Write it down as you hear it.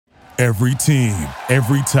Every team,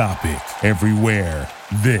 every topic, everywhere.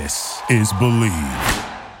 This is Believe.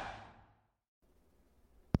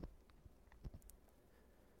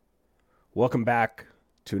 Welcome back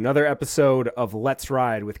to another episode of Let's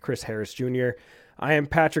Ride with Chris Harris Jr. I am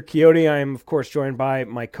Patrick Chiotti. I am, of course, joined by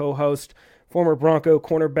my co-host, former Bronco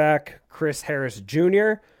cornerback Chris Harris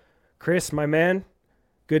Jr. Chris, my man,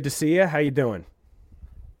 good to see you. How you doing?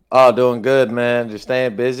 Oh, doing good, man. Just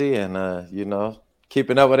staying busy and,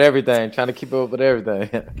 keeping up with everything, trying to keep up with everything.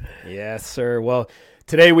 Yes, sir. Well,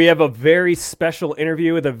 today we have a very special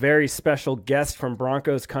interview with a very special guest from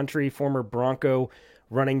Broncos country, former Bronco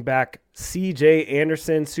running back C.J.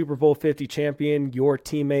 Anderson, Super Bowl 50 champion, your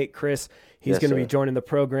teammate, Chris. He's going to be joining the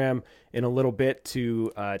program in a little bit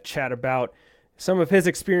to chat about some of his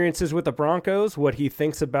experiences with the Broncos, what he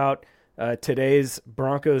thinks about today's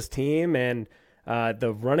Broncos team, and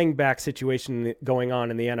the running back situation going on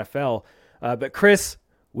in the NFL. But Chris,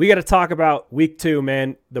 we got to talk about week 2,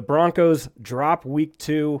 man. The Broncos drop week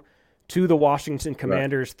 2 to the Washington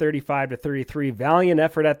Commanders, 35-33. Valiant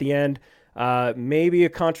effort at the end. Maybe a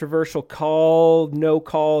controversial call, no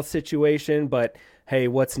call situation, but hey,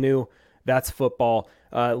 what's new? That's football.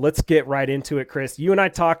 Let's get right into it, Chris. You and I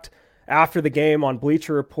talked after the game on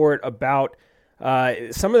Bleacher Report about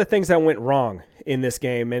some of the things that went wrong in this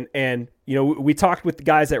game. And you know, we talked with the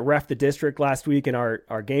guys that ref the district last week in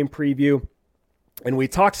our game preview, and we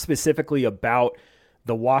talked specifically about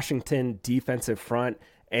the Washington defensive front.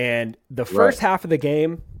 And the first half of the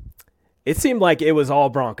game, it seemed like it was all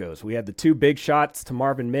Broncos. We had the 2 big shots to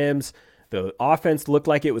Marvin Mims. The offense looked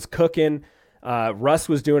like it was cooking. Russ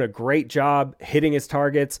was doing a great job hitting his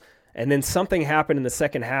targets. And then something happened in the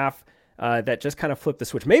second half that just kind of flipped the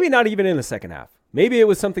switch. Maybe not even in the second half. Maybe it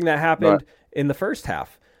was something that happened in the first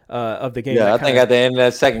half of the game. Yeah, I think at the end of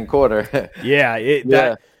that second quarter.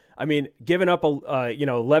 I mean, giving up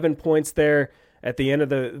 11 points there at the end of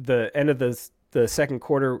the second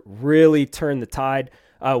quarter really turned the tide.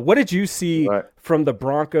 What did you see from the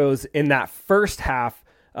Broncos in that first half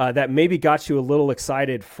that maybe got you a little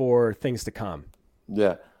excited for things to come?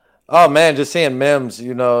 Yeah. Oh, man, just seeing Mims,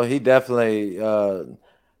 he definitely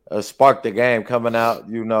sparked the game coming out,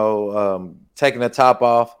 taking the top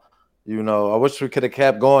off. I wish we could have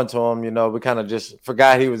kept going to him. We kind of just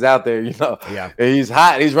forgot he was out there, Yeah. He's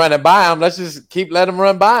hot. He's running by him. Let's just let him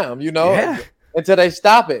run by him, until they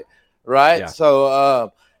stop it, right? Yeah.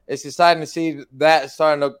 So it's exciting to see that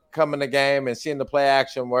starting to come in the game and seeing the play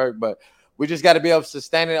action work. But we just got to be able to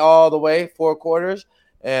sustain it all the way 4 quarters,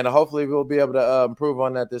 and hopefully we'll be able to improve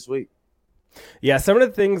on that this week. Yeah, some of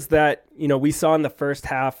the things that we saw in the first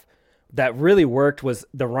half that really worked was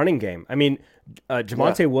the running game. I mean,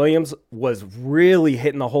 Javonte Williams was really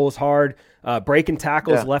hitting the holes hard, breaking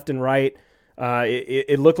tackles left and right.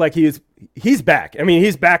 It looked like he's back. I mean,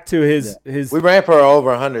 he's back to his. We ran for over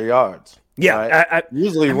 100 yards. Yeah, right? I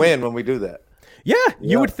usually win when we do that. Yeah,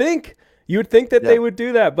 you would think that they would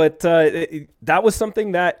do that, but that was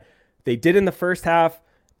something that they did in the first half.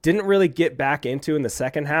 Didn't really get back into in the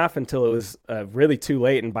second half until it was really too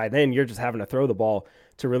late, and by then you're just having to throw the ball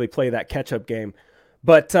to really play that catch-up game.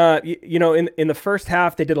 But in the first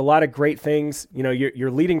half, they did a lot of great things. You're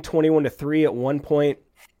leading 21-3 at one point.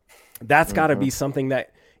 That's got to be something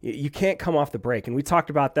that you can't come off the break. And we talked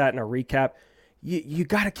about that in our recap. You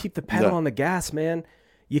got to keep the pedal on the gas, man.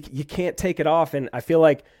 You can't take it off. And I feel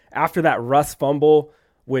like after that Russ fumble,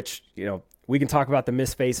 which we can talk about the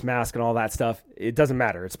missed face mask and all that stuff. It doesn't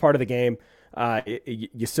matter. It's part of the game.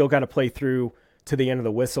 You still got to play through to the end of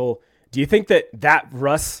the whistle. Do you think that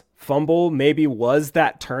Russ fumble maybe was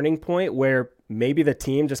that turning point where maybe the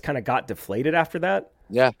team just kind of got deflated after that?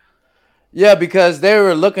 Yeah, because they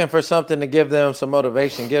were looking for something to give them some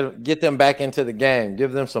motivation, get them back into the game,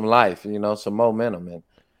 give them some life, some momentum.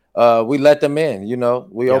 And we let them in,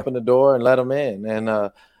 we opened the door and let them in.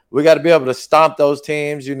 And we got to be able to stomp those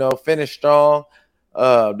teams, finish strong.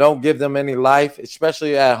 Don't give them any life,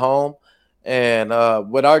 especially at home. And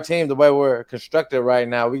with our team, the way we're constructed right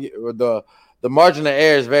now, the margin of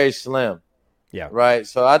error is very slim. Yeah. Right.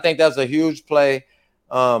 So I think that's a huge play.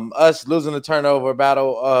 Us losing the turnover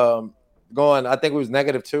battle, I think it was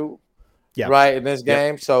 -2. Yeah. Right in this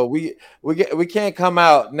game. Yep. So we can't come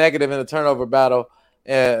out negative in the turnover battle,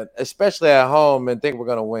 and especially at home, and think we're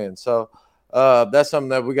going to win. So that's something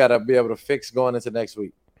that we got to be able to fix going into next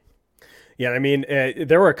week. Yeah, I mean,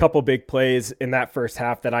 there were a couple big plays in that first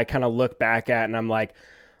half that I kind of look back at, and I'm like,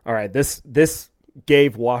 all right, this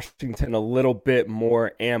gave Washington a little bit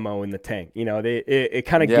more ammo in the tank. It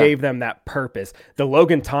kind of gave them that purpose. The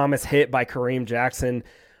Logan Thomas hit by Kareem Jackson.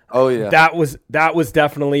 Oh yeah, that was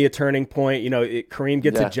definitely a turning point. Kareem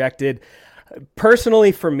gets ejected.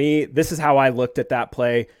 Personally, for me, this is how I looked at that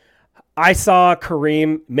play. I saw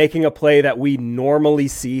Kareem making a play that we normally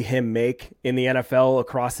see him make in the NFL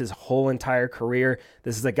across his whole entire career.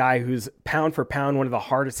 This is a guy who's pound for pound one of the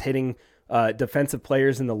hardest hitting defensive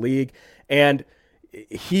players in the league. And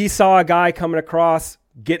he saw a guy coming across,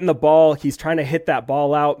 getting the ball. He's trying to hit that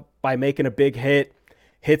ball out by making a big hit,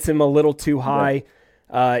 hits him a little too high.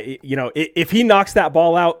 If he knocks that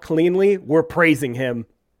ball out cleanly, we're praising him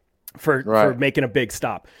for making a big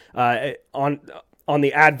stop. On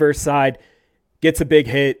the adverse side, gets a big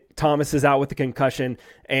hit. Thomas is out with the concussion.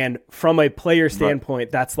 And from a player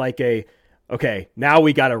standpoint, that's like okay, now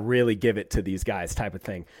we got to really give it to these guys type of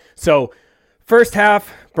thing. So first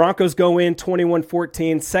half, Broncos go in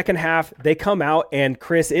 21-14. Second half, they come out, and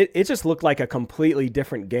Chris, it just looked like a completely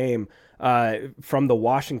different game from the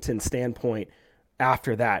Washington standpoint.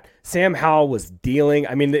 After that, Sam Howell was dealing.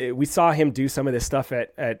 I mean, we saw him do some of this stuff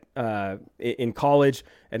in college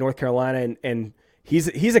at North Carolina, and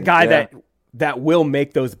he's a guy that will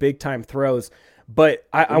make those big time throws. But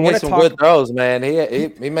I want to talk good throws, man.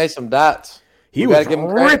 He made some dots. He was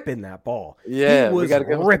ripping that ball. Yeah, he was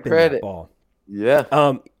ripping that ball.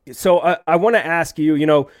 Yeah. So I want to ask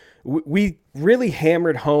you. We really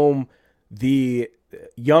hammered home the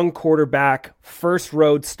young quarterback first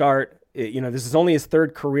road start. This is only his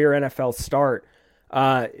third career NFL start.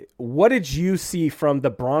 What did you see from the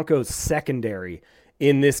Broncos secondary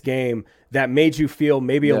in this game that made you feel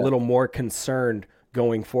maybe a little more concerned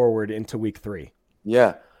going forward into week 3?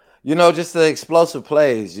 Yeah. Just the explosive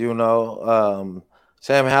plays, Sam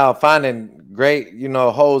Howell finding great,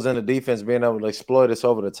 holes in the defense, being able to exploit us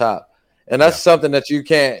over the top. And that's something that you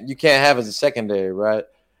can't have as a secondary, right?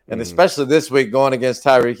 And especially this week going against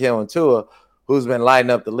Tyreek Hill and Tua, who's been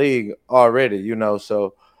lighting up the league already,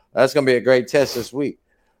 so that's going to be a great test this week.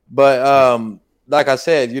 But like I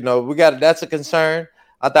said, that's a concern.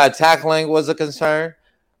 I thought tackling was a concern.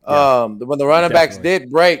 When the running backs did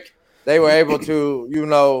break, they were able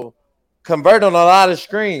to, convert on a lot of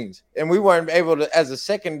screens. And we weren't able to, as a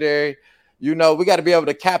secondary, we got to be able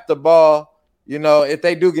to cap the ball. If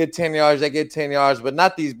they do get 10 yards, they get 10 yards, but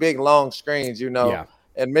not these big, long screens,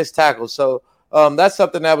 and missed tackles. So, that's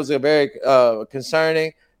something that was a very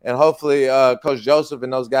concerning, and hopefully Coach Joseph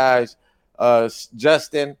and those guys,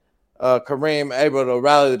 Justin, Kareem, able to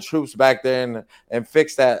rally the troops back there and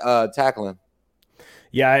fix that tackling.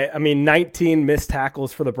 Yeah, I mean, 19 missed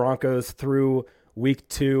tackles for the Broncos through week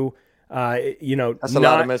 2. That's a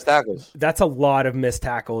lot of missed tackles. That's a lot of missed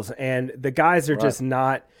tackles, and the guys are just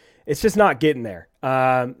not. It's just not getting there.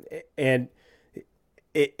 And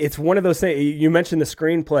it's one of those things. You mentioned the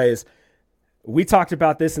screenplays. We talked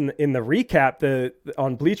about this in the recap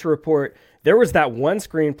on Bleacher Report. There was that one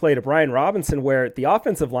screenplay to Brian Robinson where the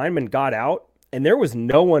offensive lineman got out and there was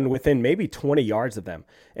no one within maybe 20 yards of them.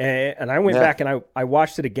 And I went back and I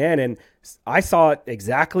watched it again, and I saw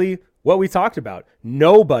exactly what we talked about.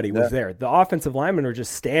 Nobody was there. The offensive linemen were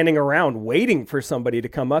just standing around waiting for somebody to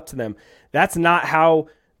come up to them. That's not how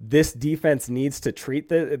this defense needs to treat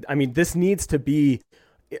this. I mean, this needs to be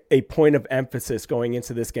a point of emphasis going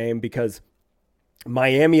into this game, because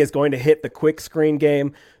Miami is going to hit the quick screen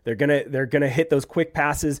game. They're gonna hit those quick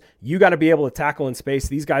passes. You got to be able to tackle in space.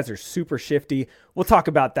 These guys are super shifty. We'll talk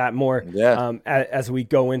about that more as we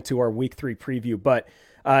go into our week 3 preview. But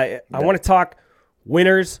I want to talk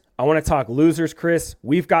winners. I want to talk losers, Chris.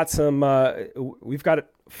 We've got 4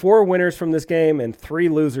 winners from this game and 3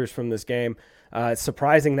 losers from this game. It's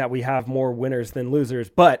surprising that we have more winners than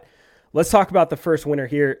losers, but let's talk about the first winner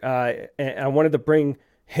here. And I wanted to bring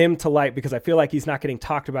him to light because I feel like he's not getting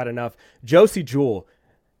talked about enough. Josey Jewell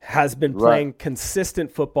has been playing consistent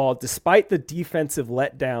football despite the defensive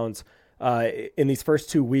letdowns in these first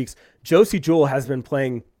 2 weeks. Josey Jewell has been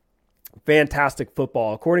playing fantastic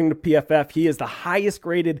football. According to PFF, he is the highest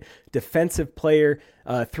graded defensive player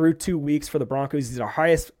through 2 weeks for the Broncos. He's our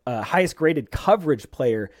highest graded coverage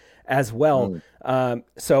player as well.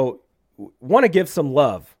 So want to give some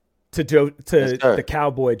love to the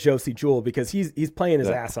Cowboy Josey Jewell, because he's playing his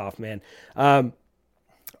ass off, man.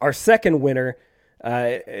 Our second winner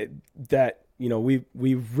that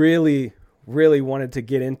we really wanted to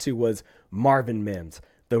get into was Marvin Mims,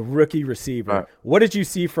 the rookie receiver. Right. What did you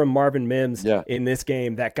see from Marvin Mims in this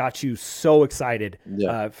game that got you so excited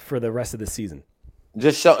for the rest of the season?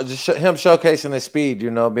 Just him showcasing his speed,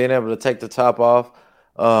 being able to take the top off.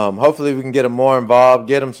 Hopefully we can get him more involved,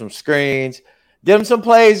 get him some screens, get him some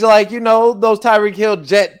plays like, those Tyreek Hill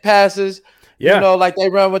jet passes, like they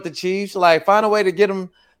run with the Chiefs. Like, find a way to get him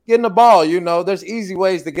getting the ball. There's easy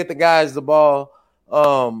ways to get the guys the ball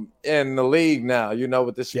in the league now,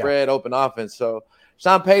 with the spread open offense. So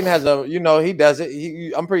Sean Payton has he does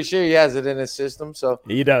it. I'm pretty sure he has it in his system. So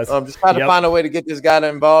he does. Just try to find a way to get this guy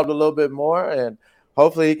involved a little bit more, and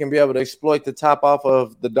hopefully he can be able to exploit the top off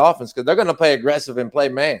of the Dolphins because they're going to play aggressive and play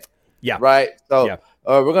man. Yeah. Right. So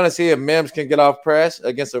we're going to see if Mims can get off press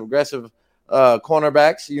against aggressive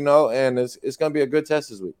cornerbacks, and it's going to be a good test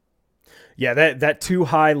this week. Yeah, that too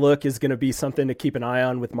high look is going to be something to keep an eye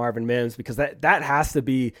on with Marvin Mims because that has to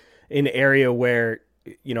be an area where,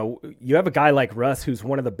 you have a guy like Russ who's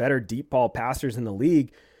one of the better deep ball passers in the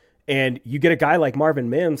league, and you get a guy like Marvin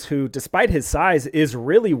Mims who, despite his size, is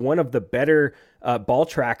really one of the better ball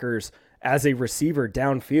trackers as a receiver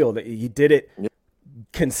downfield. He did it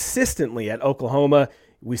consistently at Oklahoma.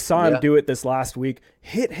 We saw him do it this last week.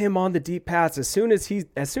 Hit him on the deep pass as soon as he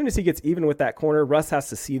gets even with that corner. Russ has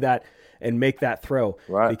to see that and make that throw,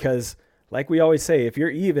 right? Because, like we always say, if you're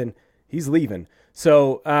even, he's leaving.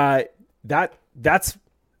 So that's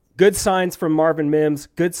good signs from Marvin Mims,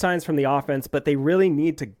 good signs from the offense, but they really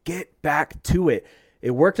need to get back to it.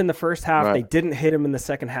 It worked in the first half. Right. They didn't hit him in the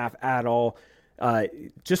second half at all.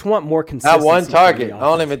 Just want more consistency. Not one target. I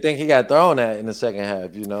don't even think he got thrown at in the second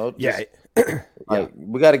half,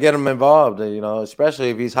 we got to get him involved,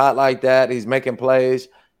 especially if he's hot like that. He's making plays.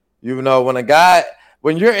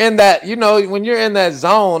 When you're in that, when you're in that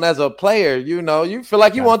zone as a player, you feel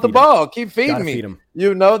like you want the ball. Keep feeding me.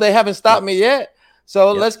 They haven't stopped me yet.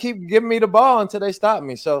 So let's keep giving me the ball until they stop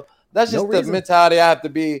me. So that's just the mentality I have to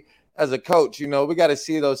be as a coach. We got to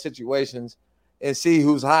see those situations and see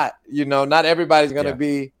who's hot. Not everybody's going to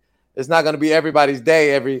be – it's not going to be everybody's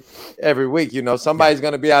day every week. Somebody's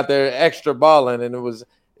going to be out there extra balling, and it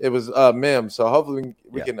was Mims. So hopefully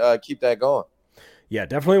we can keep that going. Yeah,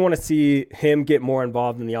 definitely want to see him get more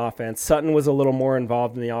involved in the offense. Sutton was a little more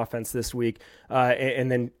involved in the offense this week. And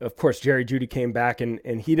then, of course, Jerry Jeudy came back, and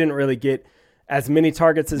he didn't really get as many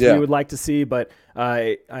targets as we would like to see, but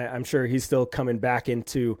I'm sure he's still coming back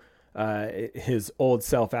into his old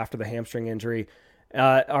self after the hamstring injury.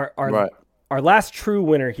 Our last true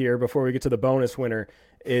winner here before we get to the bonus winner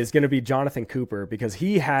is going to be Jonathan Cooper because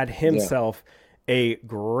he had himself a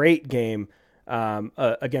great game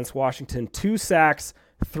against Washington. 2 sacks,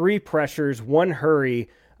 3 pressures, 1 hurry.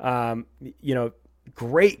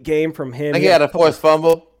 Great game from him. I think he had a forced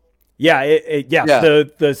fumble. Yeah,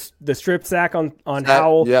 the strip sack on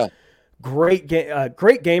Howell. Yeah, great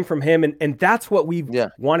game from him, and that's what we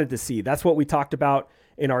wanted to see. That's what we talked about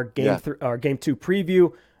in our our game 2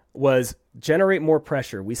 preview was generate more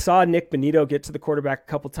pressure. We saw Nick Benito get to the quarterback a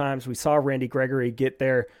couple times. We saw Randy Gregory get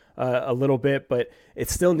there a little bit, but it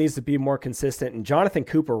still needs to be more consistent. And Jonathan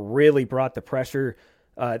Cooper really brought the pressure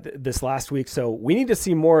this last week. So we need to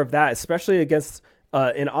see more of that, especially against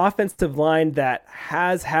an offensive line that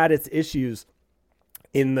has had its issues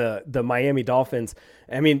in the Miami Dolphins.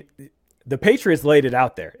 I mean, the Patriots laid it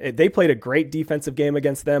out there. They played a great defensive game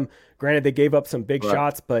against them. Granted, they gave up some big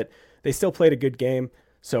shots, but they still played a good game.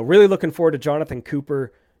 So really looking forward to Jonathan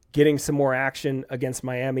Cooper getting some more action against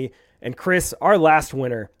Miami. And Chris, our last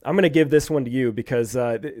winner, I'm going to give this one to you because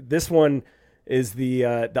this one is the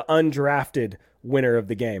undrafted winner of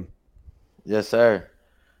the game. Yes, sir.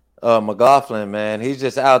 McLaughlin, man, he's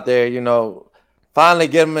just out there, finally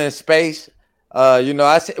get him in space.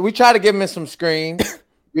 We try to give him in some screens.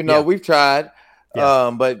 We've tried.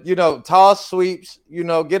 But, toss sweeps,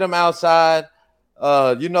 get him outside.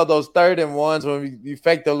 Those 3rd and 1s when you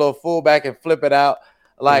fake the little fullback and flip it out.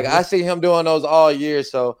 Like, I see him doing those all year,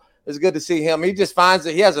 so it's good to see him. He just finds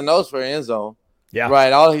that he has a nose for end zone. Yeah.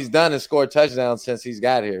 Right. All he's done is score touchdowns since he's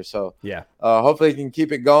got here. So, hopefully he can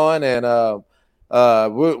keep it going, and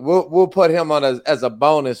we'll put him on as a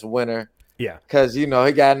bonus winner. Yeah. Because, he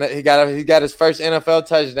got his first NFL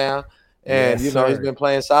touchdown, and, he's been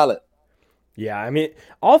playing solid. Yeah, I mean,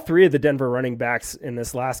 all 3 of the Denver running backs in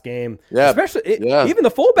this last game, especially even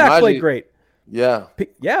the fullback played great. Yeah.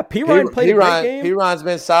 Perine played a great game. Perine's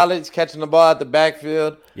been solid. He's catching the ball at the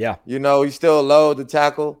backfield. Yeah. He's still low to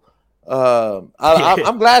tackle.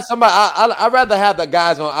 I'm glad somebody – I'd rather have the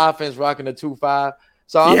guys on offense rocking the 2.5.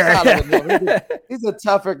 So I'm solid with him. He's a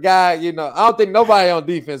tougher guy. I don't think nobody on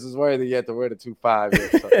defense is worthy yet to wear the 2.5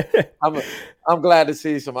 yet. So I'm glad to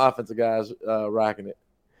see some offensive guys rocking it.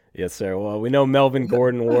 Yes, sir. Well, we know Melvin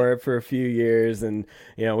Gordon wore it for a few years, and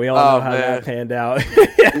we all know how that panned out.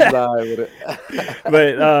 He's all right with it.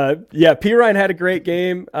 But Perine had a great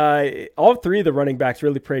game. All 3 of the running backs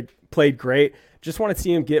really played great. Just want to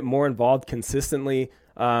see him get more involved consistently,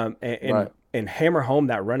 and hammer home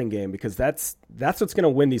that running game because that's what's going to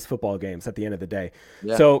win these football games at the end of the day.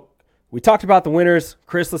 Yeah. So we talked about the winners.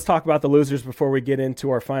 Chris, let's talk about the losers before we get into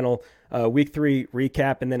our final Week 3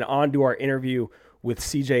 recap, and then on to our interview with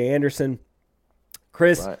CJ Anderson.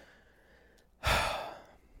 Chris, Right.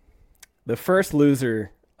 the first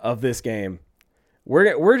loser of this game,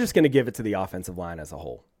 we're just going to give it to the offensive line as a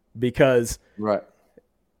whole, because Right.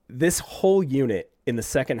 this whole unit in the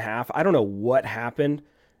second half, I don't know what happened.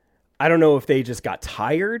 I don't know if they just got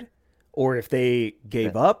tired or if they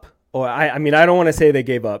gave up. Or I mean, I don't want to say they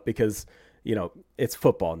gave up because, it's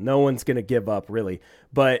football. No one's going to give up really.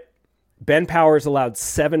 But Ben Powers allowed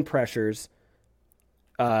 7 pressures.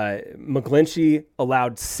 McGlinchey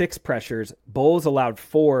allowed 6 pressures. Bowles allowed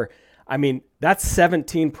 4. I mean, that's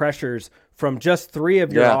 17 pressures from just 3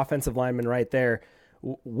 of your offensive linemen right there.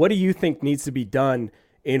 What do you think needs to be done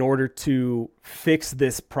in order to fix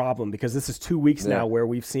this problem? Because this is 2 weeks now where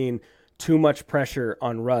we've seen too much pressure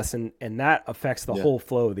on Russ, and that affects the whole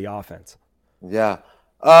flow of the offense. Yeah.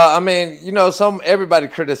 I mean, everybody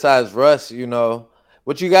criticized Russ,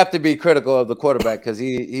 but you have to be critical of the quarterback because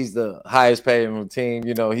he's the highest paid on the team.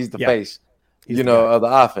 He's the face, of the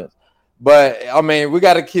offense. But, I mean, we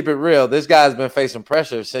got to keep it real. This guy's been facing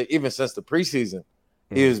pressure even since the preseason.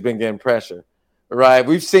 He has been getting pressure, right?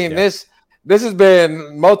 We've seen this. This has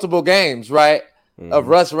been multiple games, right, of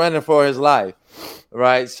Russ running for his life,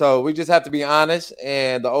 right? So we just have to be honest,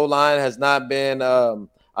 and the O-line has not been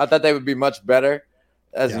I thought they would be much better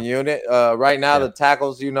as a unit. Right now, the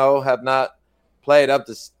tackles, have not played up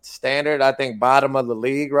to standard. I think bottom of the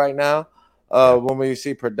league right now when we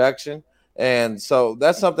see production. And so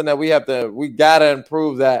that's something that we got to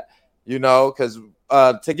improve that, because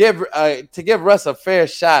to give Russ a fair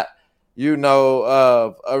shot,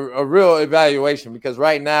 a real evaluation, because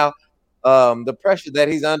right now the pressure that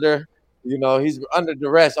he's under, he's under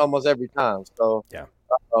duress almost every time. So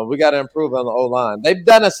we got to improve on the O-line. They've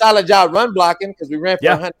done a solid job run blocking because we ran for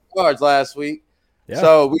 100 yards last week. Yeah.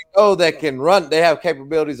 So we know they can run. They have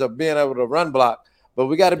capabilities of being able to run block, but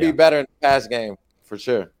we got to be better in the pass game for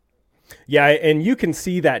sure. Yeah, and you can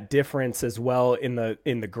see that difference as well in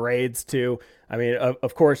the grades too. I mean,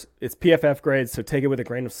 of course, it's PFF grades, so take it with a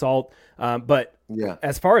grain of salt. But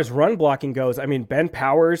as far as run blocking goes, I mean, Ben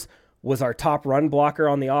Powers was our top run blocker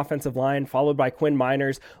on the offensive line, followed by Quinn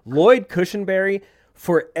Miners. Lloyd Cushenberry,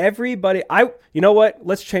 for everybody, you know what?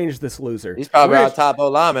 Let's change this loser. He's probably our top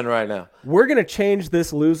O-lineman right now. We're going to change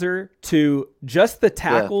this loser to just the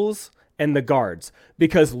tackles and the guards,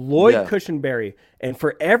 because Lloyd Cushenberry, and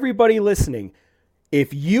for everybody listening,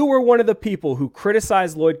 if you were one of the people who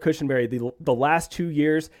criticized Lloyd Cushenberry the last 2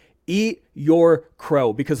 years, eat your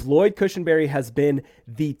crow, because Lloyd Cushenberry has been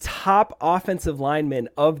the top offensive lineman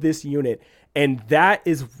of this unit. And that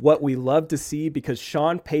is what we love to see, because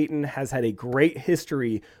Sean Payton has had a great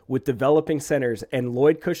history with developing centers, and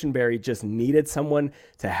Lloyd Cushenberry just needed someone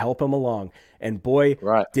to help him along. And boy,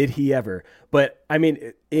 did he ever. But, I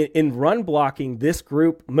mean, in run blocking, this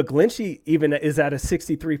group, McGlinchey even is at a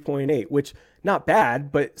 63.8, which not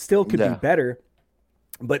bad, but still could be better.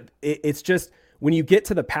 But it's just when you get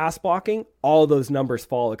to the pass blocking, all those numbers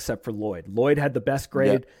fall except for Lloyd. Lloyd had the best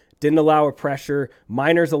grade. Didn't allow a pressure.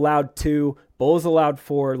 Miners allowed 2. Bowles allowed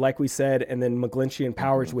 4, like we said, and then McGlinchey and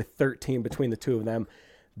Powers with 13 between the two of them.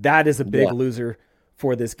 That is a big loser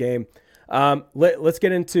for this game. Let's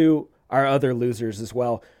get into our other losers as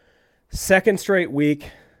well. Second straight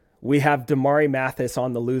week, we have Damari Mathis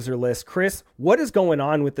on the loser list. Chris, what is going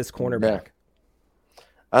on with this cornerback?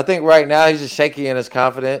 I think right now he's just shaky in his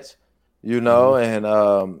confidence,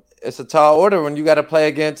 and it's a tall order when you got to play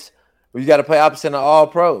against – you got to play opposite an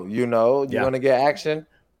all-pro, you're going to get action.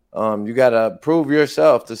 You got to prove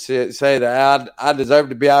yourself to say that I deserve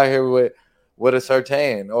to be out here with a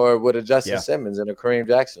Surtain or with a Justin Simmons and a Kareem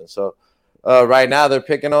Jackson. So right now they're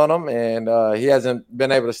picking on him, and he hasn't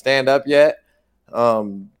been able to stand up yet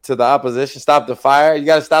to the opposition. Stop the fire. You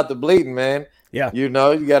got to stop the bleeding, man. Yeah. You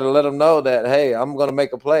got to let them know that, hey, I'm going to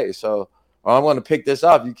make a play. So or I'm going to pick this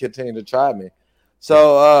off. You continue to try me.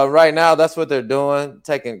 So right now, that's what they're doing,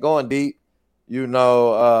 going deep. Even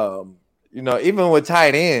with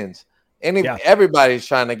tight ends, everybody's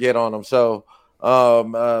trying to get on them. So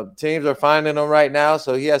teams are finding him right now.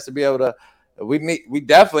 So he has to be able to. We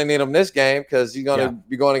definitely need him this game because he's going to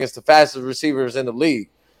be going against the fastest receivers in the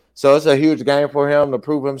league. So it's a huge game for him to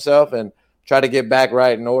prove himself and try to get back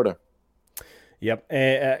right in order. Yep,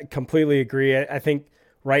 I completely agree. I think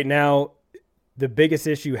right now, the biggest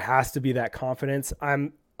issue has to be that confidence.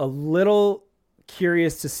 I'm a little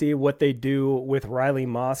curious to see what they do with Riley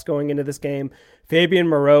Moss going into this game. Fabian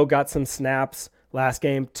Moreau got some snaps last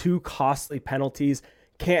game, 2 costly penalties.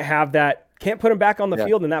 Can't have that. Can't put him back on the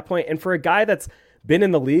field in that point. And for a guy that's been in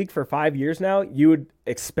the league for 5 years now, you would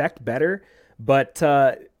expect better. But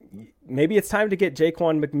maybe it's time to get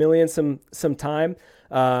Jaquan McMillian some time.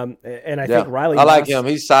 And I think Riley I like Moss, him.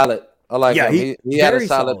 He's solid. I like him. He had a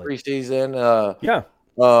solid preseason.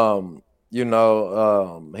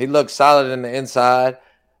 He looks solid in the inside.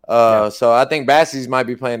 So I think Bassey's might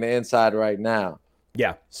be playing the inside right now.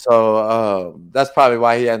 Yeah. So that's probably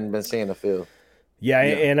why he hasn't been seeing the field. Yeah,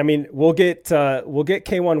 and I mean we'll get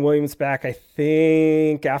K'Waun Williams back. I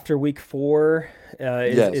think after week 4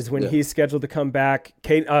 is when he's scheduled to come back.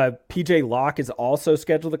 PJ Locke is also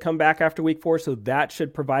scheduled to come back after week 4, so that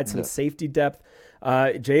should provide some safety depth.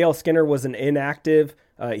 JL Skinner was an inactive.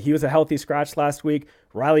 He was a healthy scratch last week.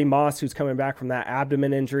 Riley Moss, who's coming back from that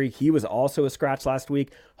abdomen injury, he was also a scratch last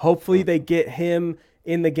week. Hopefully they get him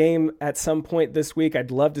in the game at some point this week.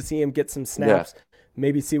 I'd love to see him get some snaps. Yeah.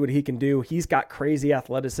 Maybe see what he can do. He's got crazy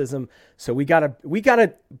athleticism, so we gotta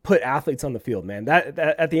put athletes on the field, man. That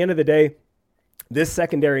at the end of the day, this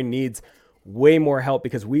secondary needs way more help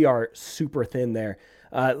because we are super thin there.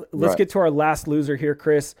 Let's get to our last loser here,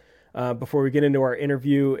 Chris, before we get into our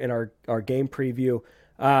interview and our game preview.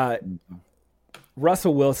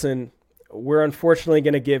 Russell Wilson, we're unfortunately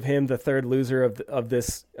going to give him the third loser of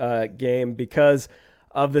this game because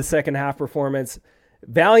of the second half performance.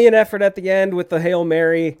 Valiant effort at the end with the Hail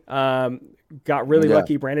Mary. Got really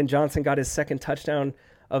lucky. Brandon Johnson got his second touchdown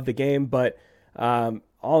of the game, but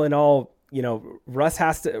all in all, Russ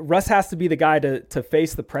has to be the guy to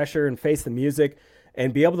face the pressure and face the music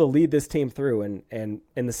and be able to lead this team through. And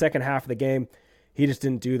in the second half of the game, he just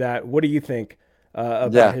didn't do that. What do you think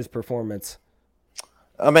about his performance?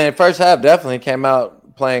 I mean, first half definitely came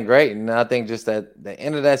out playing great, and I think just at the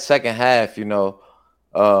end of that second half,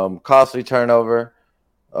 costly turnover.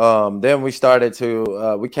 Then we started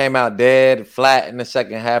to we came out dead flat in the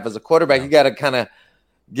second half. As a quarterback, you got to kind of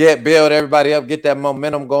build everybody up, get that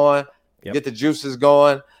momentum going, get the juices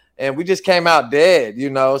going, and we just came out dead.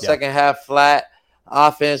 Second half flat.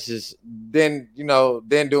 Offense just didn't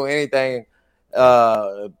do anything,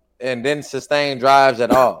 and didn't sustain drives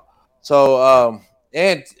at all. So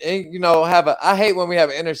I hate when we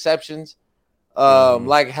have interceptions,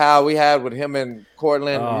 like how we had with him and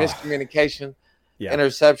Cortland, miscommunication. Yeah.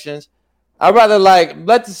 Interceptions. I'd rather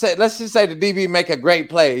let's just say the DB make a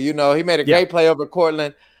great play. He made a great play over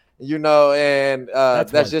Cortland, and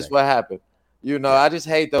that's just what happened. I just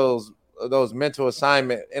hate those mental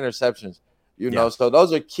assignment interceptions. So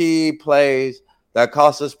those are key plays that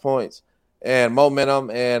cost us points and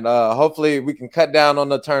momentum, and hopefully we can cut down on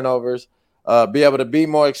the turnovers, be able to be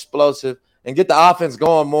more explosive, and get the offense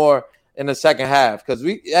going more in the second half. Because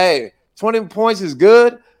 20 points is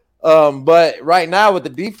good. But right now with the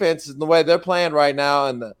defense and the way they're playing right now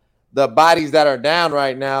and the bodies that are down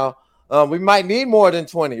right now, we might need more than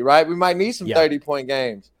 20, right? We might need some 30-point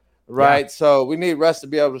games, right? Yeah. So we need Russ to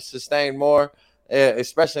be able to sustain more,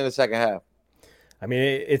 especially in the second half. I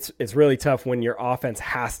mean, it's really tough when your offense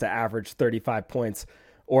has to average 35 points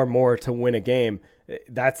or more to win a game.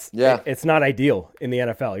 It's not ideal in the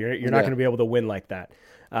NFL. You're not going to be able to win like that.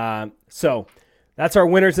 So that's our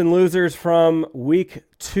winners and losers from week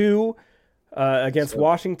 2 against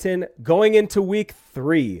Washington. Going into week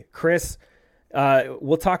 3, Chris,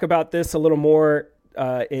 we'll talk about this a little more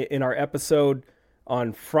in our episode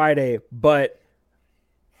on Friday, but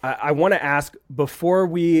I want to ask before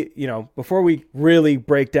we really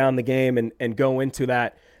break down the game and go into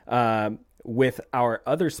that with our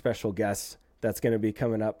other special guest that's going to be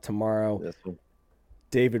coming up tomorrow,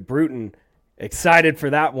 David Bruton. Excited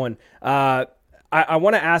for that one. I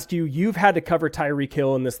want to ask you, you've had to cover Tyreek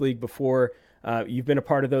Hill in this league before. You've been a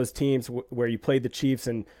part of those teams where you played the Chiefs,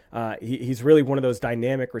 and he's really one of those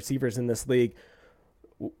dynamic receivers in this league.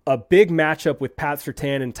 A big matchup with Pat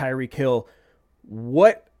Surtain and Tyreek Hill.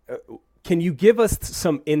 What can you give us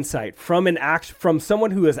some insight from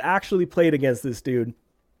someone who has actually played against this dude?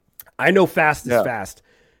 I know fast is fast.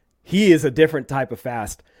 He is a different type of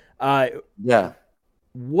fast.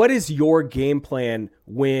 What is your game plan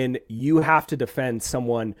when you have to defend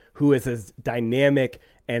someone who is as dynamic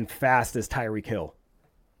and fast as Tyreek Hill?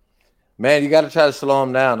 Man, you got to try to slow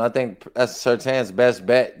him down. I think that's Surtain's best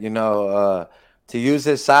bet, to use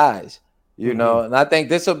his size, and I think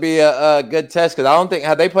this will be a good test because I don't think –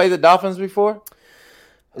 have they played the Dolphins before?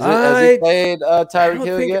 Has he played Tyreek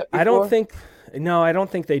Hill yet before? I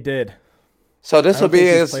don't think they did. So this will be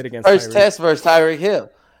his first test versus Tyreek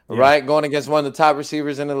Hill. Right, going against one of the top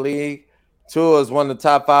receivers in the league. Tua is one of the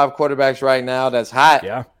top 5 quarterbacks right now. That's hot.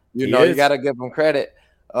 Yeah, you got to give him credit.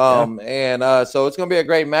 And so it's going to be a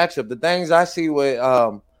great matchup. The things I see with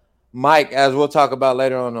Mike, as we'll talk about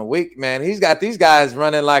later on in the week, man, he's got these guys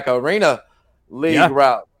running like arena league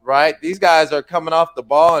route, right? These guys are coming off the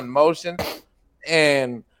ball in motion,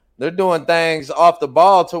 and they're doing things off the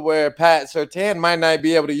ball to where Pat Surtain might not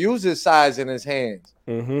be able to use his size in his hands.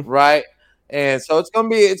 right? And so it's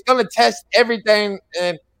gonna test everything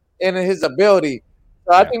in his ability.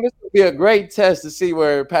 So I think this would be a great test to see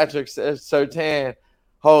where Patrick Surtain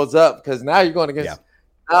holds up, because now you're going against.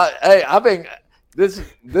 Hey, I think this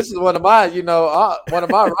is one of my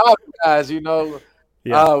rival guys. Seeing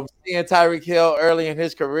Tyreek Hill early in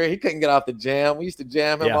his career, he couldn't get off the jam. We used to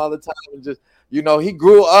jam him all the time, and just he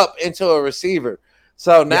grew up into a receiver.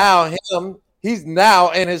 So now he's now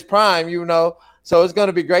in his prime. So it's going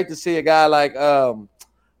to be great to see a guy like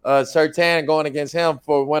Surtain going against him.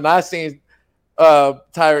 For when I seen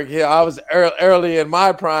Tyreek Hill, I was early in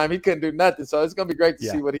my prime. He couldn't do nothing. So it's going to be great to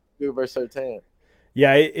see what he can do versus Surtain.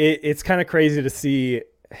 Yeah, it's kind of crazy to see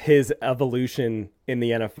his evolution in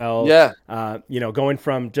the NFL. Yeah, going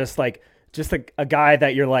from just a guy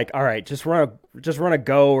that you're like, all right, just run a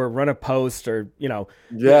go or run a post or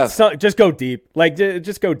just go deep. Like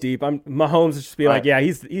just go deep. Mahomes just be like, yeah,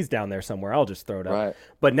 he's down there somewhere. I'll just throw it up. Right.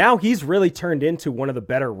 But now he's really turned into one of the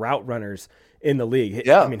better route runners in the league.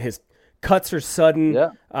 Yeah, I mean his cuts are sudden.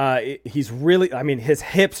 Yeah. He's really, his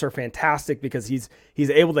hips are fantastic because he's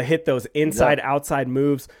able to hit those inside outside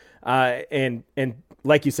moves. And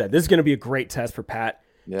like you said, this is going to be a great test for Pat.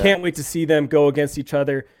 Yeah. Can't wait to see them go against each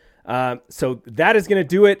other. So that is going to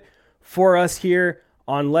do it for us here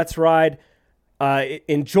on Let's Ride.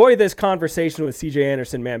 Enjoy this conversation with CJ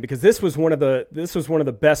Anderson, man, because this was one of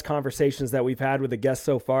the best conversations that we've had with a guest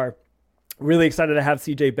so far. Really excited to have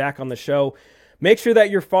CJ back on the show. Make sure that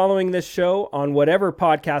you're following this show on whatever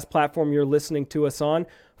podcast platform you're listening to us on.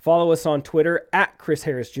 Follow us on Twitter at Chris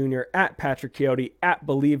Harris Jr., at Patrick Coyote, at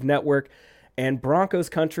Believe Network, and Broncos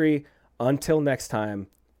Country. Until next time,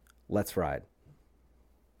 let's ride.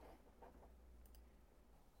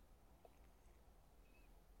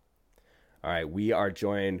 All right, we are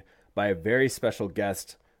joined by a very special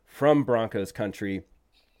guest from Broncos Country.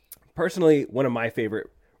 Personally, one of my favorite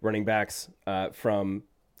running backs from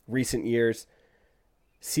recent years,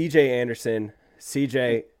 CJ Anderson.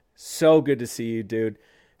 CJ, so good to see you, dude.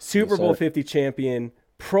 Super Bowl 50 champion,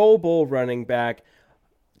 Pro Bowl running back,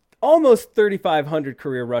 almost 3,500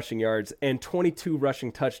 career rushing yards, and 22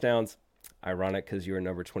 rushing touchdowns. Ironic because you were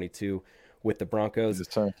number 22 with the Broncos.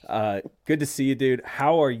 Good to see you, dude.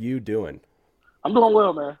 How are you doing? I'm doing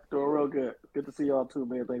well, man. Doing real good. Good to see y'all too,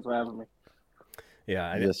 man. Thanks for having me. Yeah,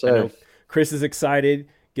 I know Chris is excited.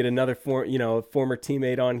 Get another former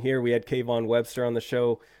teammate on here. We had Kayvon Webster on the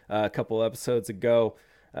show a couple episodes ago.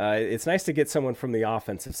 It's nice to get someone from the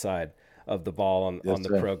offensive side of the ball on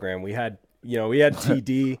the program. We had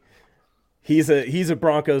TD. He's a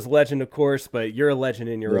Broncos legend, of course, but you're a legend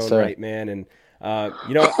in your own right, man. And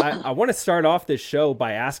I want to start off this show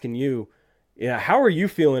by asking you, how are you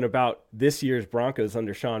feeling about this year's Broncos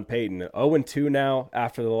under Sean Payton? 0-2 now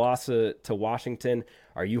after the loss to Washington.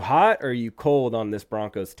 Are you hot or are you cold on this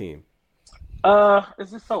Broncos team?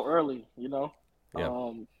 It's just so early, Yeah.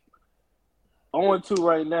 0-2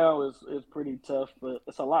 right now is pretty tough, but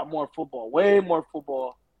it's a lot more football, way more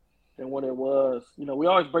football than what it was. We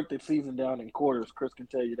always break the season down in quarters. Chris can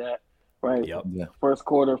tell you that, right? Yep. Yeah. First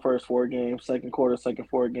quarter, first 4 games. Second quarter, second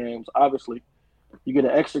 4 games. Obviously, you get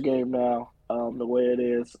an extra game now. The way it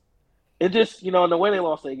is, it just and the way they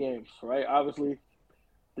lost their games, right? Obviously,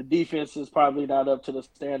 the defense is probably not up to the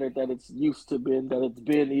standard that it's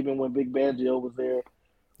been even when Big Fangio was there,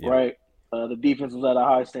 right? The defense was at a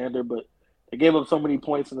high standard, but they gave up so many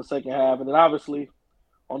points in the second half, and then obviously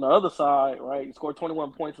on the other side, right? You scored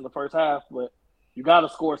 21 points in the first half, but you got to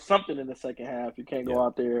score something in the second half. You can't go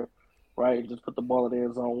out there, right, and just put the ball in the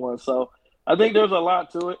end zone once. So I think there's a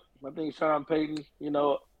lot to it. I think Sean Payton,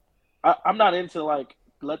 I'm not into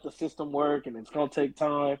let the system work and it's gonna take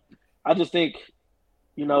time. I just think,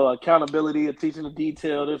 accountability, attention to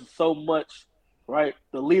detail. There's so much, right?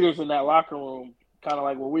 The leaders in that locker room, kind of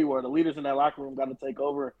like where we were. The leaders in that locker room got to take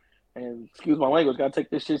over and, excuse my language, got to take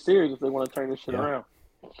this shit serious if they want to turn this shit around.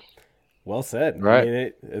 Well said. Right. I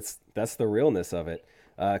mean, that's the realness of it.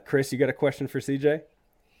 Chris, you got a question for CJ?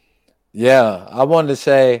 Yeah, I wanted to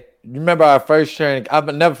say, you remember our first training? I'll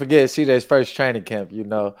never forget CJ's first training camp.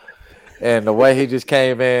 And the way he just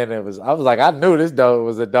came in, I was like, I knew this dog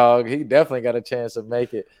was a dog. He definitely got a chance to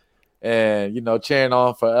make it. And, cheering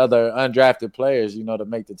on for other undrafted players, to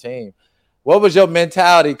make the team. What was your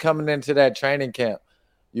mentality coming into that training camp?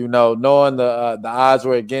 Knowing the odds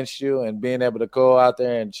were against you and being able to go out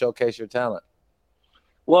there and showcase your talent.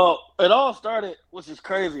 Well, it all started, which is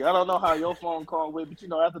crazy. I don't know how your phone call went,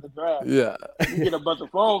 but after the draft, you get a bunch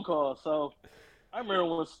of phone calls. So I remember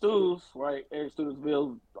when Stoops, right, Eric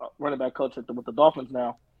Stoops-Ville, running back coach with the Dolphins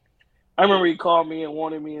now. I remember he called me and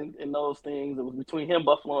wanted me in those things. It was between him,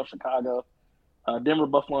 Buffalo, and Chicago, Denver,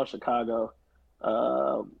 Buffalo, and Chicago.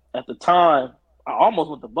 At the time, I almost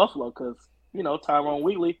went to Buffalo because, Tyrone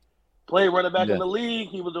Wheatley played running back in the league.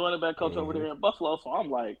 He was the running back coach over there in Buffalo. So I'm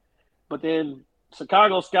like, but then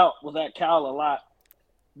Chicago scout was at Cal a lot.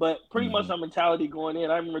 But pretty much our mentality going in,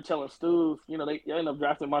 I remember telling Stu, they ended up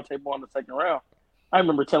drafting Montee Ball in the second round. I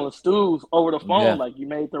remember telling Stu over the phone, like, you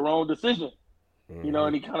made the wrong decision.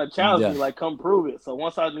 And he kind of challenged me, like, come prove it. So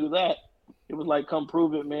once I knew that, it was like, come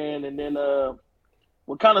prove it, man. And then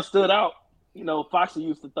what kind of stood out, Foxy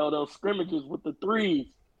used to throw those scrimmages with the threes.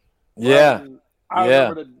 Yeah. I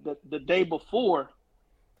remember the day before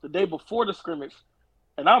the scrimmage,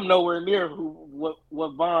 and I'm nowhere near what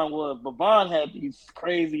Vaughn was, but Vaughn had these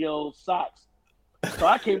crazy old socks. So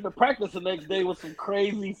I came to practice the next day with some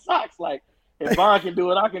crazy socks. Like, if Vaughn can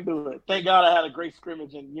do it, I can do it. Thank God I had a great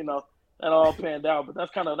scrimmage, and that all panned out. But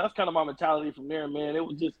that's kind of my mentality from there, man. It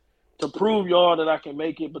was just to prove y'all that I can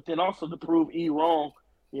make it, but then also to prove E wrong.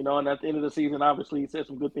 And at the end of the season, obviously, he said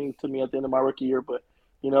some good things to me at the end of my rookie year. But,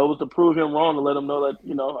 it was to prove him wrong, to let him know that,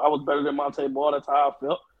 I was better than Montee Ball. That's how I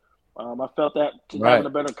felt. I felt that having a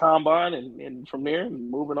better combine and from there and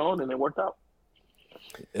moving on, and it worked out.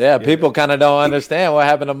 Yeah, people kind of don't understand what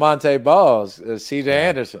happened to Montee Balls, C.J.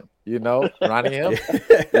 Anderson, Ronnie Hill.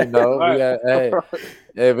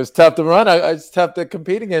 It was tough to run. It's tough to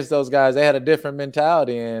compete against those guys. They had a different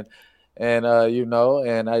mentality, and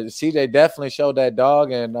CJ definitely showed that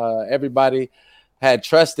dog, and everybody had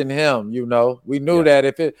trust in him. We knew that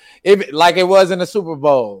if it like it was in the Super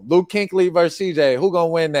Bowl, Luke Kuechly versus CJ, who gonna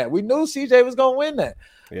win that? We knew CJ was gonna win that,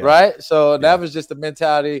 right? So that was just the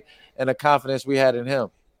mentality and the confidence we had in him.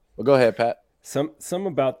 But go ahead, Pat. Some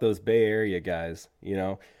about those Bay Area guys,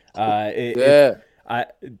 I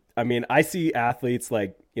mean, I see athletes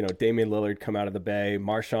like Damian Lillard come out of the Bay,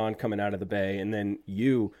 Marshawn coming out of the Bay, and then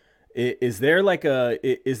you. Is there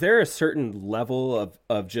a certain level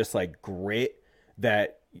of just like grit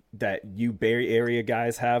that you Bay Area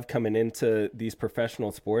guys have coming into these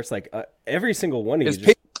professional sports? Like every single one of you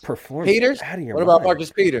just performs Peters? Out of your what mind. about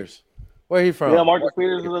Marcus Peters? Where he from? Yeah, Marcus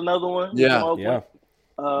Peters is another one. Yeah.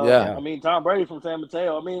 I mean, Tom Brady from San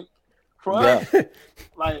Mateo. I mean, for us,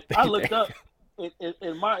 like I looked up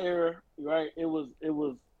in my era, right? It was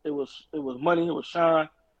Money, it was Sean,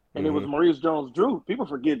 and it was Maurice Jones-Drew. People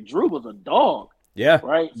forget Drew was a dog. Yeah.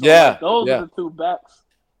 Right? So those are the two backs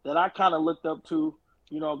that I kind of looked up to,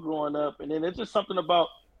 growing up. And then it's just something about,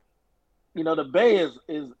 the Bay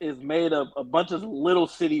is made of a bunch of little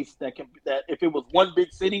cities that if it was one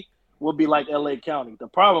big city, would be like LA County. The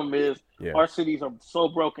problem is our cities are so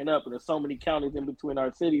broken up, and there's so many counties in between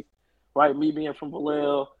our cities, right? Me being from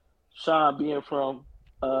Vallejo, Sean being from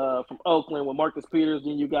Oakland with Marcus Peters,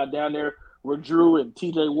 then you got down there where Drew and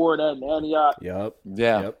TJ Ward at in Antioch.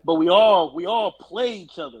 Yep. But we all play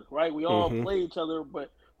each other, right? We all play each other, but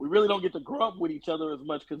we really don't get to grow up with each other as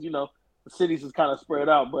much because, the cities is kind of spread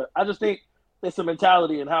out. But I just think there's a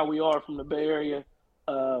mentality in how we are from the Bay Area.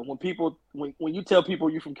 When you tell people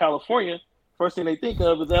you're from California, first thing they think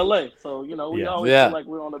of is LA. So, we always feel like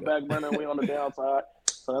we're on the back burner, we're on the downside.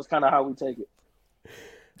 So that's kind of how we take it.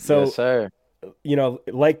 So, yes, sir.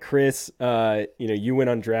 Like Chris, you went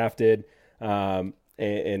undrafted,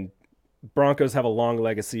 and Broncos have a long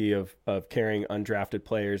legacy of carrying undrafted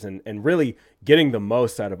players and really getting the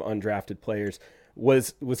most out of undrafted players.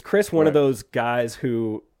 Was Chris one of those guys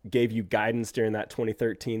who gave you guidance during that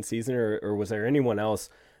 2013 season, or was there anyone else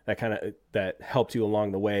that helped you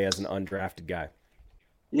along the way as an undrafted guy?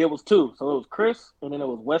 Yeah, it was two. So it was Chris, and then it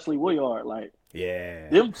was Wesley Woodyard.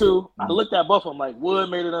 Them two, I looked at both of them. Like, Wood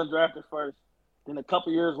made it undrafted first. Then a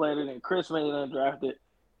couple years later, then Chris made it undrafted.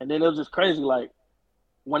 And then it was just crazy. Like,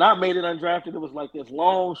 when I made it undrafted, it was like this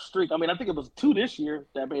long streak. I mean, I think it was two this year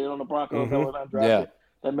that made it on the Broncos that was undrafted,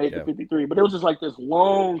 that made the 53. But it was just like this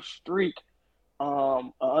long streak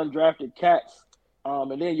undrafted cats.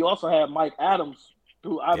 And then you also had Mike Adams,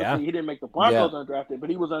 who obviously he didn't make the Broncos undrafted, but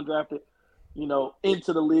he was undrafted,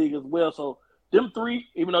 into the league as well. So them three,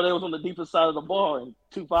 even though they was on the defensive side of the ball, and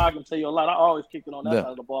 2-5 can tell you a lot. I always kicked it on that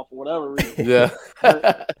side of the ball for whatever reason.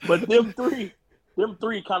 But them three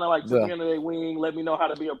kind of like took me under their wing, let me know how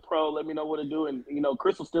to be a pro, let me know what to do. And,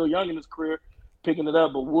 Chris was still young in his career, picking it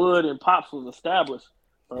up, but Wood and Pops was established.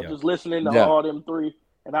 So just listening to all them three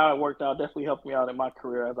and how it worked out definitely helped me out in my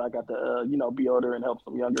career as I got to, be older and help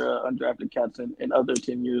some younger undrafted cats in other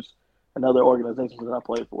tenures and other organizations that I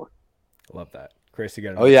played for. I love that. Chris, you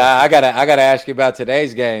got Oh, yeah, I gotta ask you about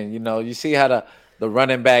today's game. You see how the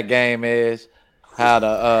running back game is, how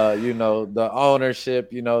the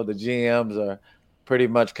ownership, the GMs are pretty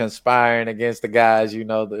much conspiring against the guys,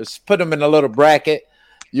 put them in a little bracket,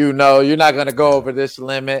 you're not going to go over this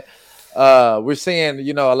limit. We're seeing,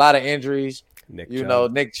 a lot of injuries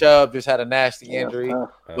Nick Chubb just had a nasty injury.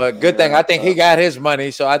 But good thing, I think he got his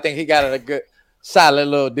money. So I think he got a good, solid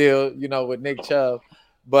little deal, with Nick Chubb.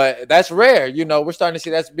 But that's rare. We're starting to see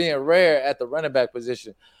that's being rare at the running back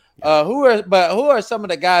position. Who are some of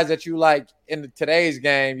the guys that you like in today's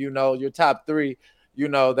game, your top three,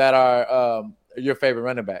 that are your favorite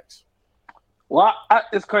running backs? Well,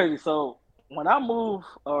 it's crazy. So when I moved,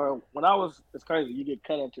 it's crazy. You get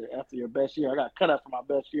cut after your best year. I got cut after my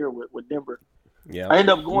best year with Denver. Yeah. I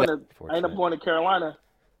ended up going to Carolina.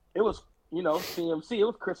 It was, CMC. It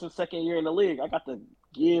was Christian's second year in the league. I got to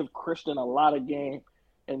give Christian a lot of game,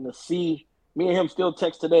 and to see me and him still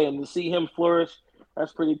text today, and to see him flourish,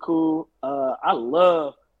 that's pretty cool. I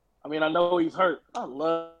know he's hurt. I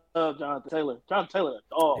love Jonathan Taylor. Jonathan Taylor, a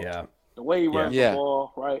dog. Yeah. The way he runs the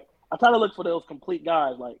ball, right? I try to look for those complete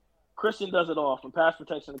guys. Like Christian does it all, from pass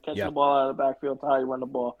protection to catching the ball out of the backfield to how you run the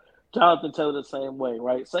ball. Jonathan Taylor the same way,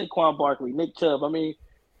 right? Saquon Barkley, Nick Chubb. I mean,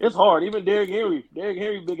 it's hard. Even Derrick Henry,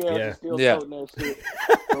 big ass is still toting that shit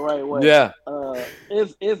the right way. Yeah.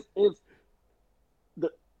 It's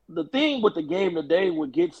the thing with the game today.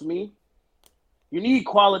 What gets me, you need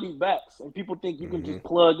quality backs, and people think you can just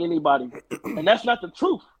plug anybody, and that's not the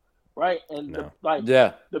truth, right? And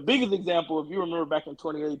the biggest example, if you remember back in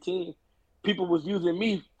 2018, people was using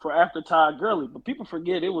me for after Todd Gurley, but people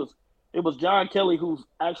forget it was John Kelly, who's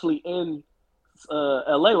actually in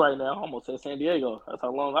LA right now. I almost said San Diego. That's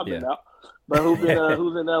how long I've been out. But who's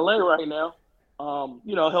in LA right now?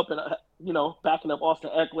 Helping, backing up Austin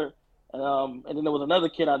Eckler. And then there was another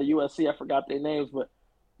kid out of USC. I forgot their names, but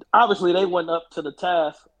obviously they went up to the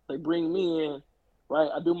task. They bring me in, right?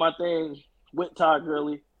 I do my thing with Todd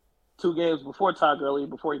Gurley. 2 games before Todd Gurley,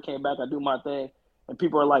 before he came back, I do my thing. And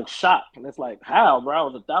people are like shocked. And it's like, how, bro? I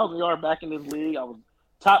was 1,000-yard back in this league. I was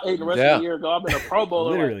top 8 the rest of the year ago. I've been a Pro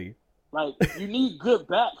Bowler. Literally. Like, you need good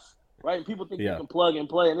backs, right? And people think you can plug and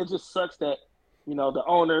play. And it just sucks that, the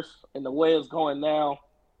owners and the way it's going now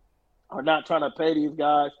are not trying to pay these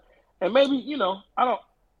guys. And maybe, I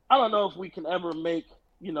don't know if we can ever make,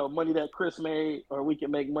 money that Chris made, or we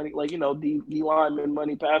can make money like, D lineman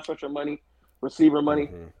money, pass rusher money, receiver money.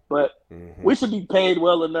 But we should be paid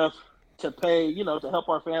well enough to pay, to help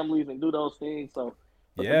our families and do those things. So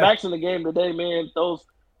the backs in the game today, man,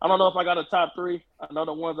 I don't know if I got a top 3. I know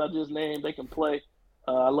the ones I just named, they can play.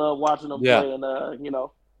 I love watching them play, and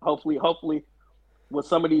hopefully with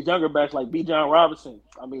some of these younger backs like Bijan Robinson.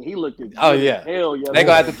 I mean, he looked at hell yeah. They're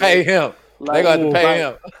gonna have to pay him. They're gonna have to pay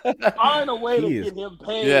him. Find a way to get him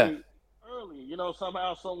paid early,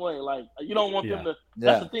 somehow, some way. Like, you don't want them to.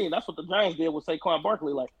 That's the thing. That's what the Giants did with Saquon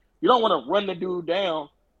Barkley. Like, you don't want to run the dude down,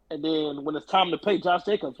 and then when it's time to pay Josh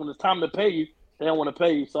Jacobs, when it's time to pay you, they don't want to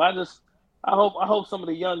pay you. So I hope some of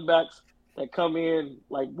the young backs that come in,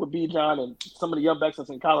 like with Bijan and some of the young backs that's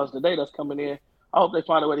in college today that's coming in, I hope they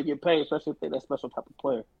find a way to get paid, especially if they're that special type of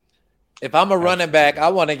player. If I'm a running back, I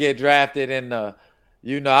want to get drafted in I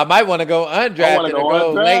might want to go undrafted or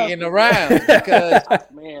go late in the round, because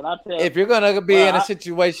man, if you're going to be in a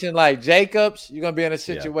situation like Jacobs, you're going to be in a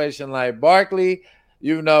situation like Barkley.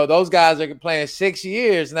 Those guys are playing 6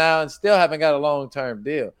 years now and still haven't got a long-term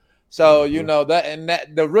deal. So, that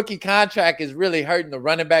the rookie contract is really hurting the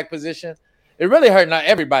running back position. It really hurt not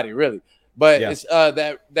everybody, really. But it's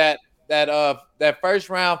that first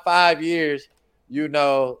round 5 years,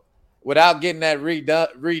 without getting that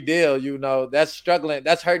redeal, that's struggling.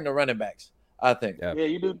 That's hurting the running backs, I think. Yeah,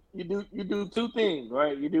 you do 2 things,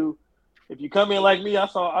 right? You do, if you come in like me, I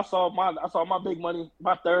saw my big money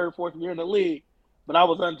my 3rd, 4th year in the league, but I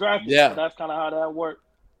was undrafted. Yeah. So that's kind of how that worked.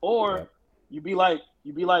 Or you be like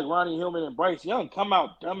Ronnie Hillman and Bryce Young, come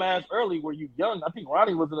out dumbass early where you young. I think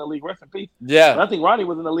Ronnie was in the league, rest in peace. Yeah. But I think Ronnie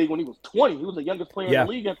was in the league when he was 20. He was the youngest player in the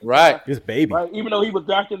league at the time. This baby. Right. Even though he was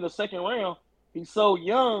drafted in the 2nd round, he's so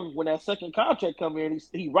young when that second contract come in,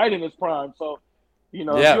 he's right in his prime. So, if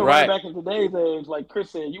you're right back in today's age, like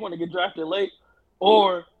Chris said, you want to get drafted late,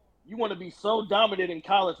 or you want to be so dominant in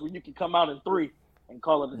college where you can come out in 3 and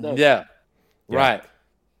call it a day. Yeah. Right.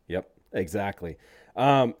 Yep. Exactly.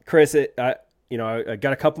 Chris, I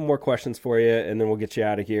got a couple more questions for you, and then we'll get you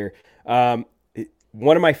out of here.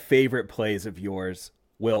 One of my favorite plays of yours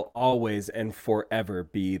will always and forever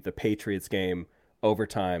be the Patriots game,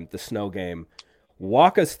 overtime, the snow game.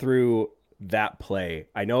 Walk us through that play.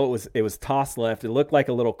 I know it was toss left. It looked like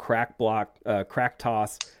a little crack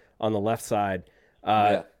toss on the left side.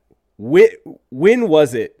 When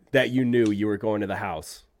was it that you knew you were going to the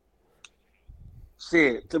house?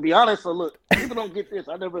 Shit, to be honest, so look, people don't get this.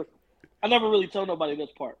 I never really tell nobody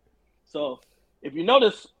this part. So if you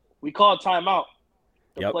notice, we called timeout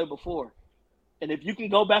the play before. And if you can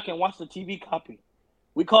go back and watch the TV copy,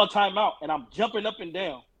 we call timeout, and I'm jumping up and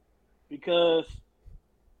down because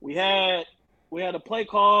we had a play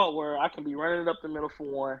call where I can be running it up the middle for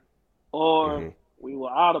one, or we were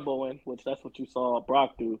audibling, which that's what you saw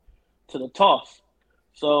Brock do, to the toss.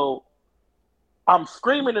 So I'm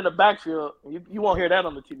screaming in the backfield. You won't hear that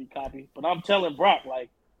on the TV copy, but I'm telling Brock, like,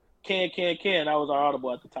 can. That was our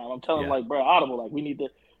audible at the time. I'm telling him, like, bro, audible. Like,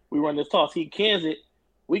 we run this toss. He cans it.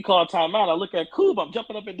 We call timeout. I look at Coob. I'm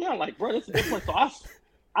jumping up and down like, bro, this is different. So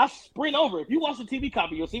I sprint over. If you watch the TV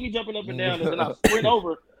copy, you'll see me jumping up and down, and then I sprint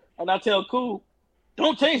over, and I tell Coob,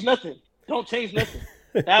 don't change nothing. Don't change nothing.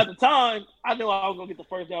 At the time, I knew I was going to get the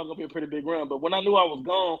first down. It was going to be a pretty big run. But when I knew I was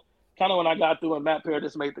gone, kind of when I got through and Matt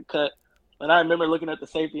Paradis made the cut, and I remember looking at the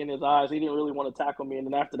safety in his eyes. He didn't really want to tackle me. And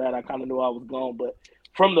then after that, I kind of knew I was gone. But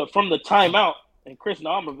from the timeout, and Chris,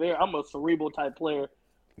 now I'm a cerebral type player.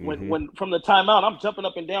 When from the timeout, I'm jumping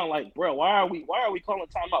up and down like, bro, why are we calling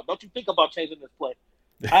timeout? Don't you think about changing this play?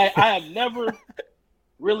 I have never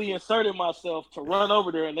really inserted myself to run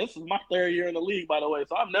over there, and this is my third year in the league, by the way.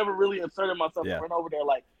 So I've never really inserted myself to run over there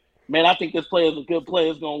like, man, I think this play is a good play.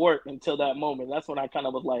 It's going to work until that moment. That's when I kind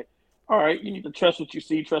of was like, all right, you need to trust what you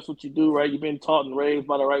see, trust what you do, right? You've been taught and raised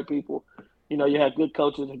by the right people. You know, you have good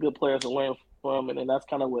coaches and good players to learn from, and that's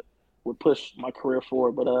kind of what would push my career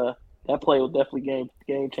forward. But that play was definitely game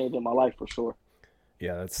changing in my life for sure.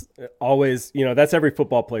 Yeah, that's always, that's every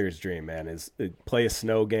football player's dream, man, is play a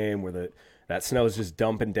snow game where that snow is just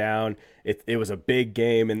dumping down. It was a big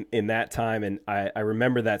game in that time, and I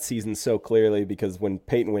remember that season so clearly because when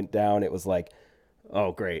Peyton went down, it was like,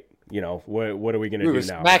 oh, great. What are we going to do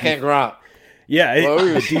now? Smacking Gronk. Yeah,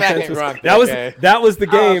 defense was, that was the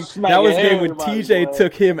game. That was the game when TJ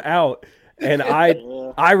took him out, and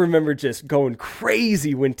I remember just going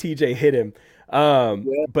crazy when TJ hit him.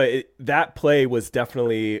 But that play was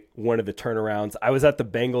definitely one of the turnarounds. I was at the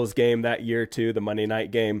Bengals game that year too, the Monday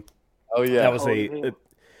night game. Oh yeah, that was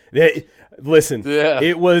listen. Yeah.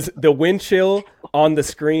 It was the wind chill on the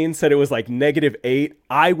screen said it was like -8.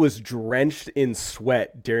 I was drenched in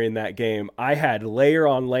sweat during that game. I had layer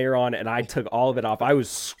on layer on, and I took all of it off. I was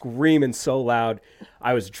screaming so loud.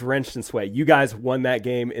 I was drenched in sweat. You guys won that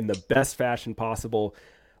game in the best fashion possible.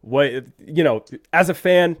 As a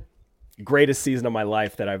fan, greatest season of my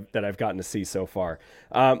life that I've gotten to see so far.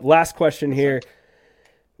 Last question here.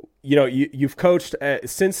 You've coached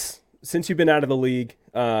since you've been out of the league.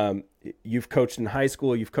 You've coached in high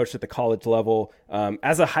school. You've coached at the college level.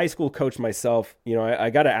 As a high school coach myself, I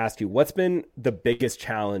got to ask you, what's been the biggest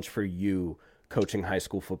challenge for you coaching high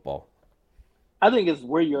school football? I think it's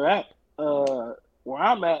where you're at. Where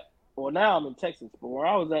I'm at, well, now I'm in Texas, but where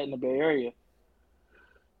I was at in the Bay Area,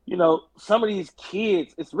 some of these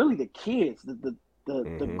kids, it's really the kids. The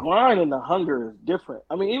grind and the hunger is different.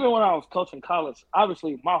 I mean, even when I was coaching college,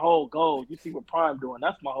 obviously my whole goal, you see what Prime doing,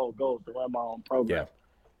 that's my whole goal, is to run my own program. Yeah.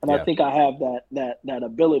 And I think I have that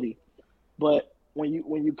ability. But when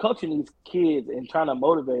you coaching these kids and trying to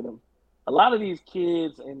motivate them, a lot of these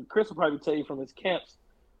kids, and Chris will probably tell you from his camps,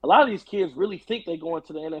 a lot of these kids really think they're going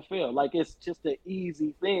to the NFL. Like, it's just an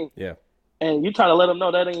easy thing. Yeah. And you try to let them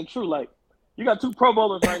know that ain't true. Like, you got 2 Pro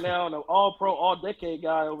Bowlers right now and an all-pro, all-decade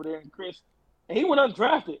guy over there, and Chris, and he went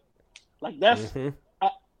undrafted. Like, that's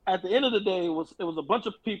at the end of the day, it was a bunch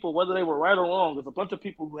of people, whether they were right or wrong, there's a bunch of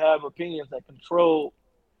people who have opinions that control,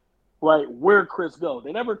 right, where Chris goes.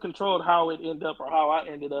 They never controlled how it ended up or how I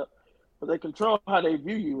ended up, but they control how they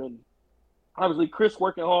view you. And obviously, Chris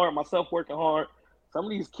working hard, myself working hard. Some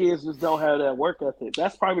of these kids just don't have that work ethic.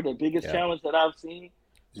 That's probably the biggest challenge that I've seen,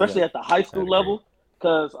 especially at the high school level,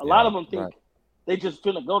 because a lot of them think they just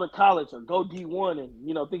finna go to college or go D1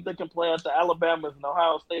 and, think they can play at the Alabamas and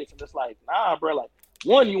Ohio States. And it's like, nah, bro. Like,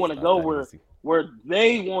 one, you want to go where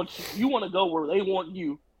they want you. You want to go where they want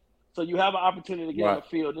you, so you have an opportunity to get on the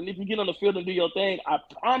field. And if you get on the field and do your thing, I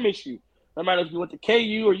promise you, no matter if you went to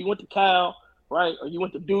KU or you went to Cal, right, or you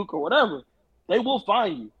went to Duke or whatever, they will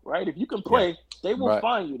find you, right? If you can play, they will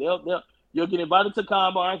find you. You'll get invited to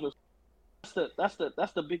combines. That's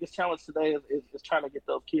the biggest challenge today is trying to get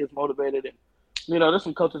those kids motivated. And there's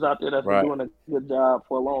some coaches out there that's been doing a good job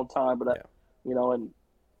for a long time, but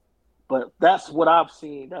but that's what I've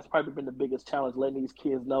seen. That's probably been the biggest challenge, letting these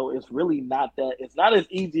kids know it's really not that. It's not as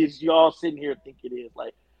easy as y'all sitting here think it is.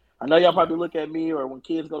 Like, I know y'all probably look at me, or when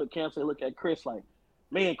kids go to camp, they look at Chris like,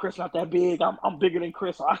 man, Chris not that big. I'm bigger than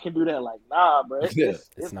Chris, so I can do that. Like, nah, bro.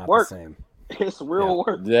 It's not work. The same. It's real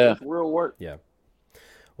work. Yeah. It's real work. Yeah.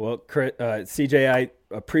 Well, Chris, CJ, I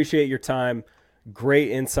appreciate your time.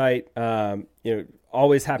 Great insight.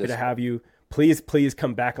 Always happy to have you. Please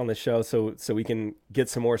come back on the show so we can get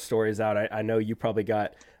some more stories out. I know you probably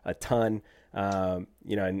got a ton. And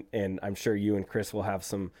I'm sure you and Chris will have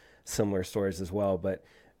some similar stories as well. But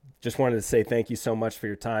just wanted to say thank you so much for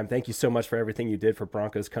your time. Thank you so much for everything you did for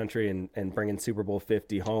Broncos country and bringing Super Bowl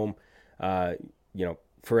 50 home.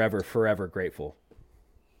 Forever grateful.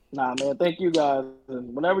 Nah, man, thank you guys.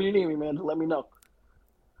 And whenever you need me, man, just let me know.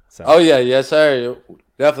 So. Yes, sir.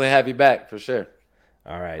 Definitely have you back for sure.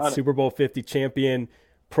 All right. Super Bowl 50 champion,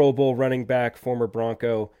 Pro Bowl running back, former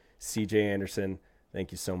Bronco, C.J. Anderson.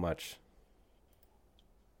 Thank you so much.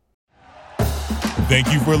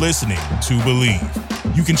 Thank you for listening to Believe.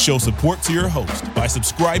 You can show support to your host by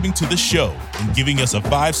subscribing to the show and giving us a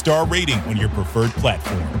 5-star rating on your preferred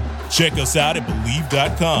platform. Check us out at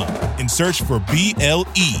Believe.com and search for BLEAV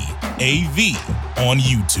on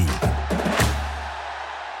YouTube.